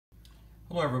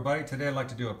Hello everybody, today I'd like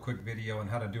to do a quick video on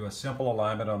how to do a simple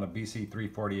alignment on a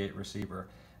BC-348 receiver.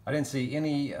 I didn't see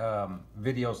any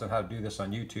videos on how to do this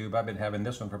on YouTube. I've been having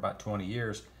this one for about 20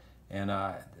 years and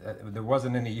there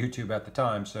wasn't any YouTube at the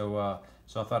time, so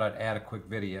I thought I'd add a quick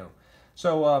video.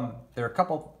 So there are a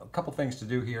couple things to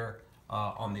do here.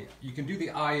 You can do the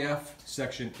IF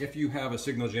section if you have a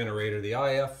signal generator. The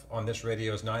IF on this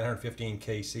radio is 915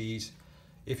 kcs.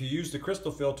 If you use the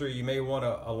crystal filter, you may want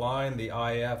to align the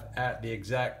IF at the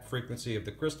exact frequency of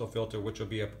the crystal filter, which will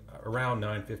be around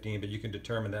 915, but you can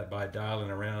determine that by dialing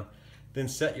around. Then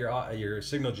set your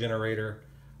signal generator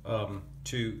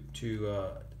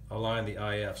to align the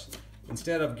IFs.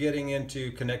 Instead of getting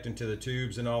into connecting to the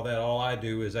tubes and all that, all I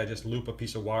do is I just loop a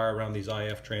piece of wire around these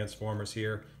IF transformers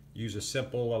here. Use a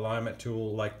simple alignment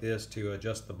tool like this to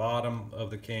adjust the bottom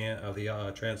of the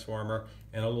transformer,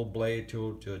 and a little blade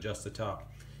tool to adjust the top.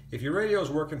 If your radio is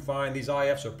working fine, these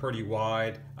IFs are pretty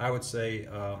wide. I would say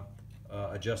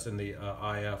adjusting the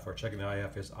IF or checking the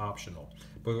IF is optional.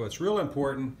 But what's real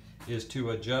important is to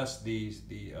adjust the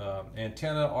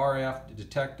antenna, RF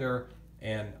detector,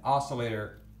 and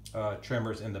oscillator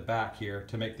trimmers in the back here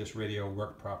to make this radio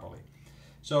work properly.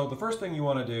 So the first thing you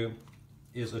want to do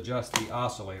is adjust the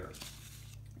oscillator.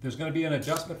 There's going to be an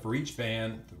adjustment for each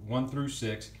band, 1 through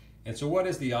 6. And so what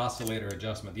is the oscillator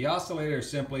adjustment? The oscillator is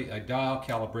simply a dial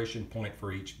calibration point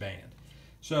for each band.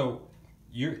 So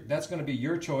that's going to be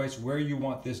your choice where you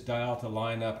want this dial to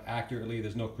line up accurately.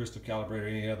 There's no crystal calibrator or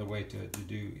any other way to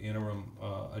do interim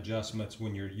adjustments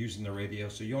when you're using the radio.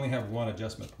 So you only have one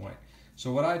adjustment point.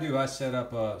 So what I do, I set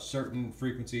up certain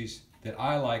frequencies that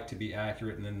I like to be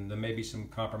accurate, and then there may be some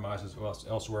compromises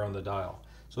elsewhere on the dial.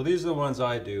 So these are the ones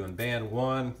I do. In band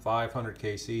 1, 500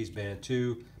 kcs. Band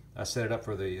 2, I set it up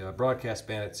for the broadcast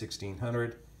band at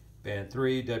 1600. Band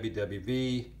 3,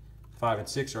 WWV. 5 and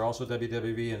 6 are also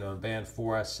WWV. And on band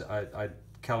 4, I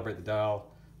calibrate the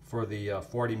dial for the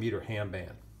 40 meter ham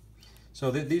band. So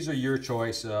these are your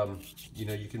choice. You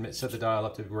know, you can set the dial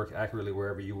up to work accurately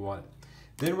wherever you want it.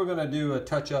 Then we're going to do a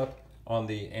touch up on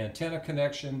the antenna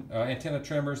connection, antenna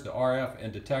trimmers, the RF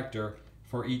and detector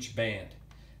for each band.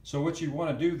 So what you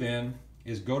want to do then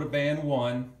is go to band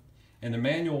 1, and the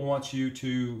manual wants you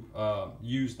to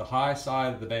use the high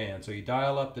side of the band. So you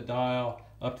dial up the dial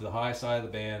up to the high side of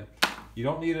the band. You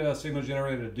don't need a signal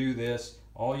generator to do this.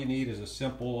 All you need is a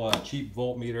simple cheap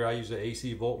voltmeter. I use an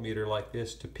AC voltmeter like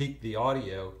this to peak the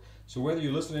audio. So whether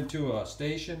you're listening to a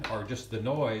station or just the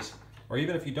noise, or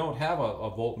even if you don't have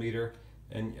a voltmeter,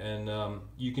 and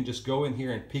you can just go in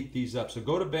here and peak these up. So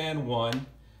go to band 1,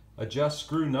 adjust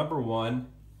screw number 1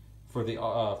 for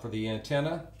the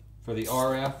antenna, for the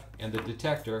RF and the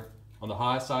detector on the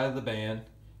high side of the band,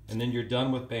 and then you're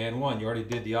done with band 1. You already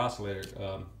did the oscillator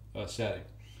setting.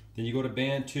 Then you go to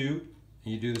band 2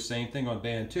 and you do the same thing on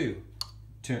band 2.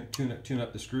 Tune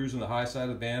up the screws on the high side of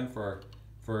the band for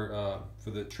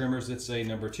the trimmers that say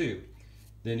number 2.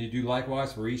 Then you do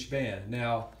likewise for each band.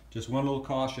 Now, just one little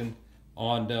caution.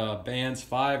 On bands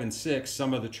 5 and 6,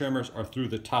 some of the trimmers are through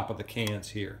the top of the cans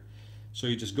here. So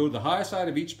you just go to the high side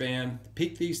of each band,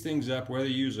 peak these things up, whether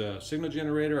you use a signal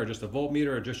generator or just a voltmeter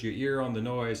or just your ear on the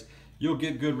noise. You'll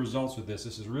get good results with this.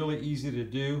 This is really easy to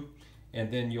do,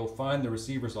 and then you'll find the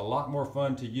receiver's a lot more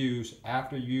fun to use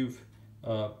after you've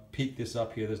peaked this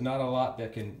up here. There's not a lot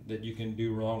that you can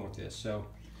do wrong with this. So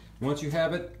once you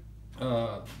have it,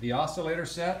 the oscillator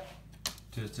set,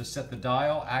 to set the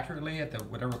dial accurately at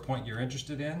whatever point you're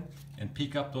interested in and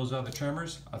peak up those other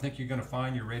trimmers, I think you're going to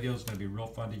find your radio is going to be real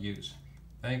fun to use.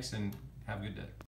 Thanks, and have a good day.